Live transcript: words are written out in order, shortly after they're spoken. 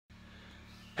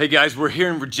Hey guys, we're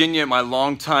here in Virginia at my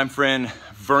longtime friend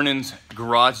Vernon's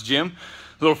garage gym.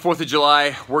 A little 4th of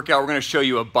July workout. We're gonna show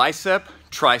you a bicep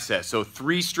tricep. So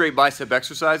 3 straight bicep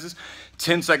exercises,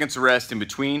 10 seconds of rest in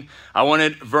between. I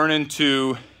wanted Vernon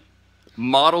to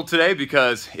model today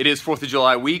because it is 4th of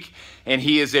July week and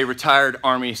he is a retired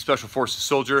Army Special Forces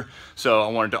soldier. So I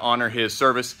wanted to honor his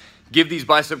service. Give these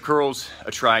bicep curls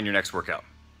a try in your next workout.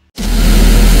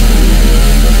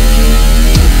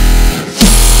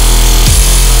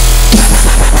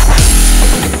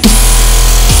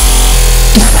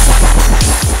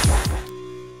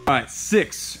 All right,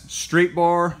 6 straight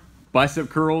bar bicep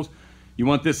curls. You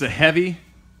want this a heavy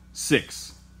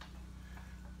 6.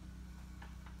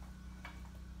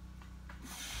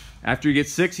 After you get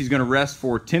 6, he's gonna rest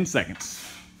for 10 seconds.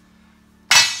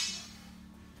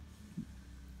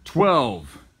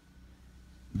 12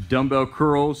 dumbbell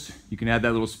curls. You can add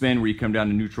that little spin where you come down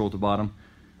to neutral at the bottom,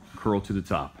 curl to the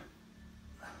top.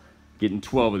 Getting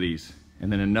 12 of these,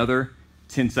 and then another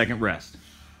 10-second rest.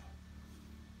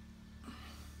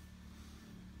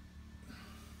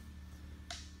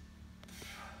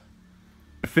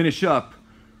 Finish up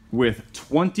with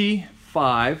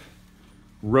 25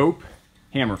 rope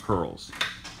hammer curls.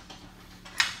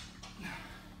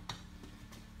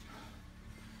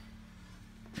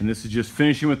 And this is just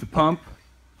finishing with the pump.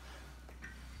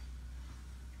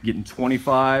 Getting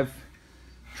 25.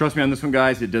 Trust me on this one,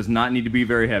 guys, it does not need to be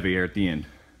very heavy here at the end.